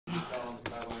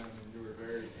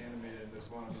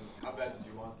on? I mean, how bad did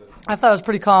you want this? I thought it was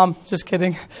pretty calm. Just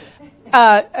kidding.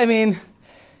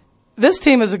 This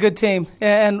team is a good team,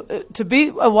 and to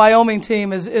beat a Wyoming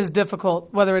team is difficult,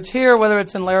 whether it's here, whether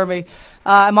it's in Laramie.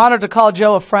 I'm honored to call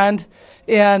Joe a friend,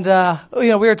 and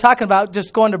we were talking about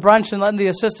just going to brunch and letting the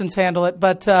assistants handle it,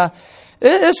 but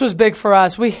this was big for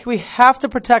us. We have to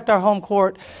protect our home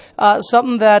court,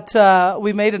 something that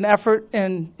we made an effort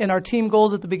in our team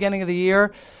goals at the beginning of the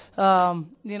year.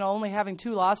 Only having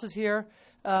 2 losses here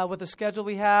with the schedule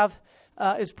we have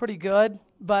is pretty good.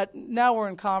 But now we're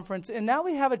in conference, and now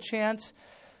we have a chance,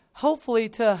 hopefully,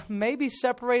 to maybe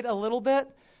separate a little bit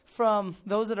from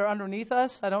those that are underneath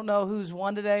us. I don't know who's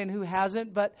won today and who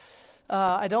hasn't, but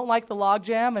I don't like the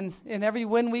logjam, and in every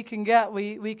win we can get,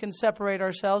 we can separate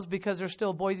ourselves because there's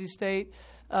still Boise State,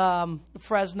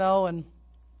 Fresno, and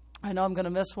I know I'm going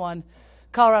to miss one,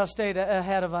 Colorado State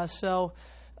ahead of us. So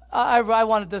I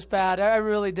wanted this bad. I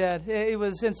really did. It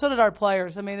was, and so did our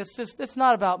players. I mean, it's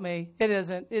not about me. It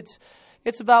isn't.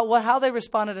 It's about how they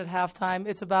responded at halftime.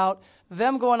 It's about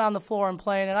them going on the floor and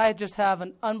playing, and I just have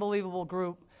an unbelievable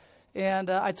group. And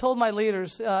I told my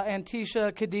leaders,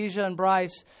 Antisha, Khadijah, and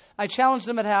Bryce, I challenged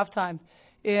them at halftime.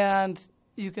 And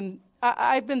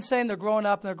I've been saying they're growing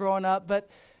up, but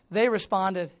they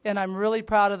responded. And I'm really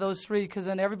proud of those 3 because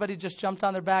then everybody just jumped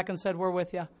on their back and said, we're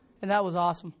with you. And that was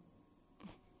awesome. I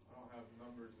don't have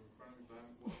numbers in front of me,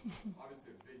 but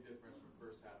obviously a big difference from the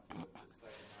first half to the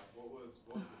second half. What was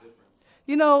the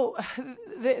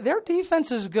difference? Their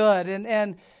defense is good,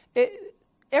 and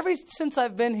ever since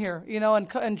I've been here,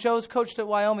 and Joe's coached at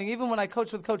Wyoming, even when I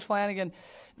coached with Coach Flanagan,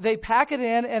 they pack it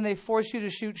in and they force you to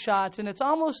shoot shots, and it's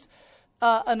almost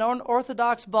an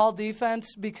unorthodox ball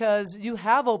defense because you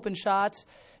have open shots,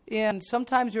 and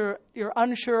sometimes you're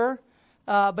unsure,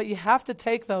 but you have to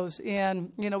take those.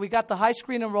 And we got the high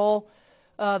screen and roll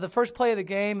the first play of the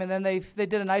game, and then they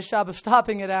did a nice job of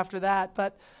stopping it after that,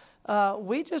 but.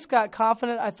 We just got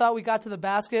confident. I thought we got to the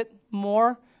basket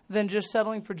more than just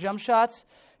settling for jump shots.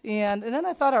 And then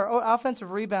I thought our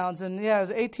offensive rebounds, and, it was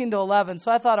 18-11,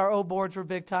 so I thought our O boards were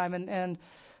big time. And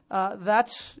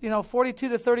that's,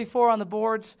 42-34 on the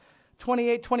boards,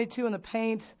 28-22 in the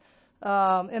paint.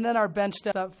 And then our bench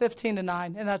stepped up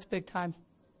 15-9, and that's big time.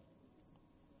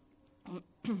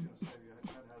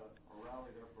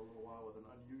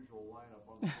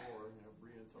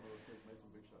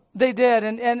 They did,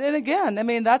 and again, I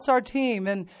mean, that's our team,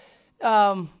 and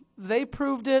they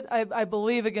proved it, I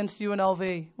believe, against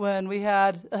UNLV when we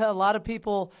had a lot of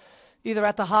people either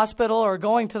at the hospital or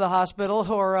going to the hospital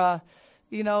or,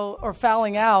 or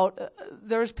fouling out.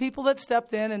 There's people that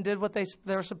stepped in and did what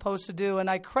they're supposed to do, and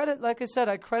I credit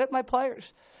my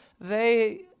players.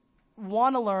 They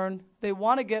want to learn. They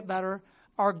want to get better.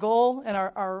 Our goal and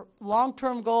our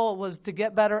long-term goal was to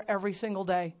get better every single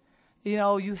day.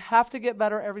 You have to get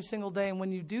better every single day, and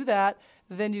when you do that,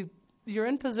 then you're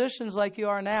in positions like you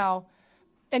are now,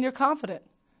 and you're confident.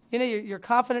 You're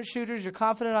confident shooters, you're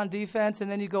confident on defense,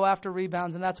 and then you go after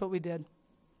rebounds, and that's what we did.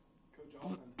 Coach,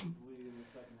 offensively in the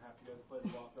second half, you guys played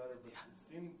a lot better, but it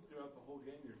seemed throughout the whole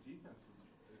game your defense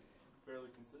was fairly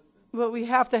consistent. But we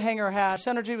have to hang our hat.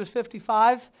 Energy was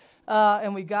 55,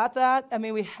 and we got that. I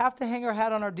mean, we have to hang our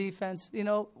hat on our defense.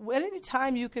 Any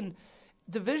time you can –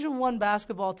 Division I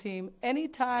basketball team,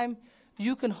 anytime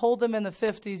you can hold them in the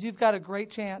 50s, you've got a great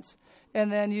chance.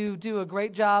 And then you do a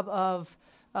great job of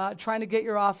trying to get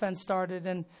your offense started.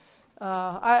 And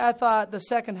I thought the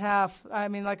second half, I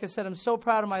mean, like I said, I'm so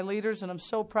proud of my leaders and I'm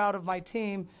so proud of my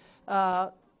team,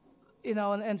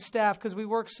 and staff because we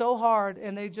worked so hard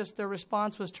and their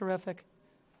response was terrific.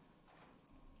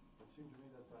 It seemed to me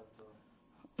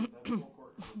that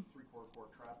three-quarter court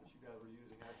trap that you guys were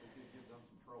using actually did give them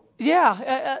some trouble.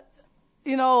 Yeah,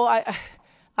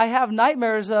 I have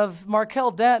nightmares of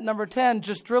Markel Dent, number 10,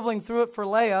 just dribbling through it for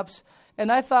layups,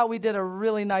 and I thought we did a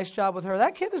really nice job with her.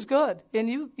 That kid is good, and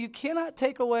you cannot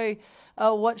take away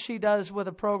what she does with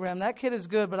a program. That kid is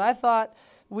good, but I thought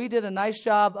we did a nice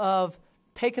job of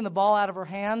taking the ball out of her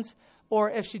hands,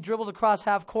 or if she dribbled across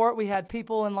half court, we had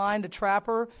people in line to trap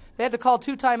her. They had to call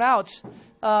 2 timeouts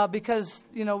because,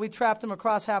 we trapped them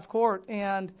across half court,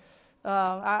 and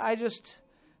I just,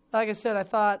 like I said, I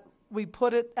thought we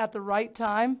put it at the right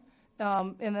time,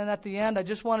 and then at the end, I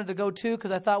just wanted to go 2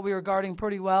 because I thought we were guarding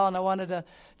pretty well, and I wanted to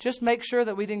just make sure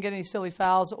that we didn't get any silly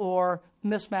fouls or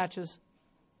mismatches.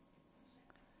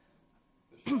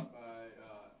 The shot by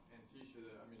Antisha,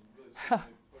 really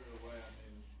certainly put it away.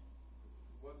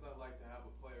 What's that like to have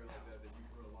a player like that you can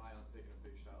rely on taking a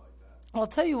big shot like that? Well, I'll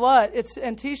tell you what, it's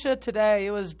Antisha today.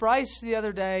 It was Bryce the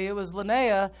other day. It was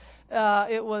Linnea.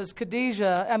 It was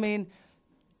Khadijah.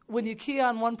 when you key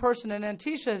on one person, and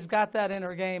Antisha has got that in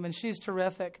her game, and she's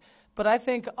terrific. But I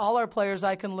think all our players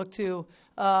I can look to,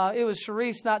 it was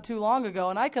Charisse not too long ago,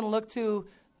 and I can look to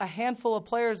a handful of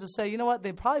players to say, you know what,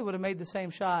 they probably would have made the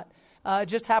same shot. It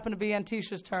just happened to be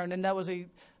Antisha's turn, and that was a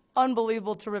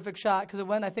unbelievable, terrific shot because it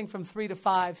went, I think, from 3 to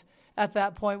 5 at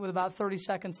that point with about 30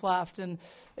 seconds left, and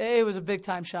it was a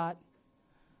big-time shot.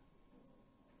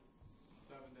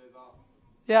 7 days off.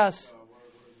 Yes.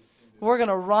 We're going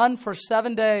to run for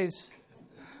 7 days.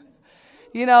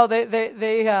 You know, they're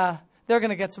going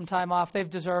to get some time off. They've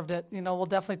deserved it. You know, we'll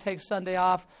definitely take Sunday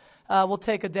off. We'll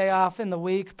take a day off in the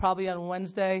week, probably on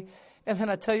Wednesday. And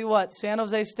then I tell you what, San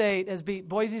Jose State has beat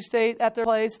Boise State at their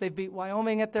place. They've beat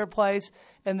Wyoming at their place,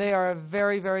 and they are a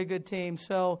very, very good team.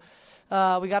 So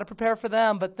we got to prepare for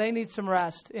them, but they need some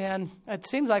rest. And it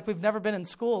seems like we've never been in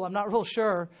school. I'm not real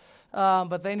sure,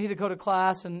 but they need to go to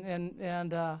class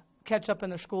and catch up in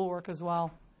their schoolwork as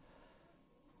well.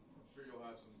 I'm sure you'll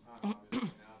have some time obviously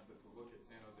now to look at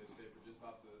San Jose State, but just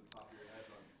off the top of your head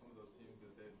on some of those teams that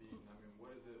they've beaten. I mean,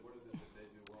 what is it that they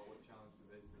do well? What challenge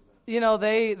do they present? You know,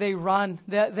 they run.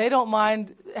 They don't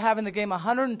mind having the game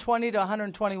 120 to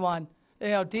 121. You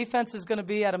know, defense is going to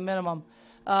be at a minimum,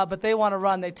 but they want to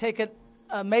run. They take it,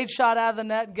 made shot out of the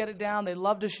net, get it down. They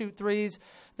love to shoot threes.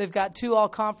 They've got 2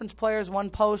 all-conference players, 1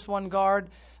 post, 1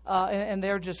 guard. And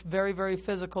they're just very, very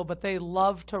physical, but they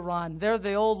love to run. They're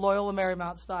the old Loyola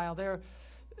Marymount style. They're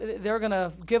going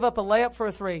to give up a layup for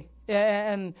a 3.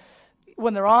 And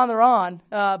when they're on, they're on.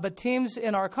 But teams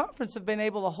in our conference have been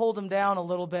able to hold them down a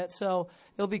little bit. So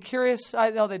it'll be curious. I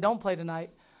know they don't play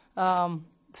tonight.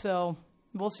 So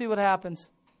we'll see what happens.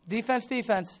 Defense.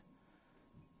 Anything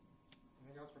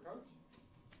else for Coach?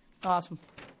 Awesome.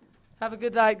 Have a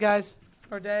good night, guys,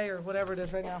 or day, or whatever it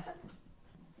is right now.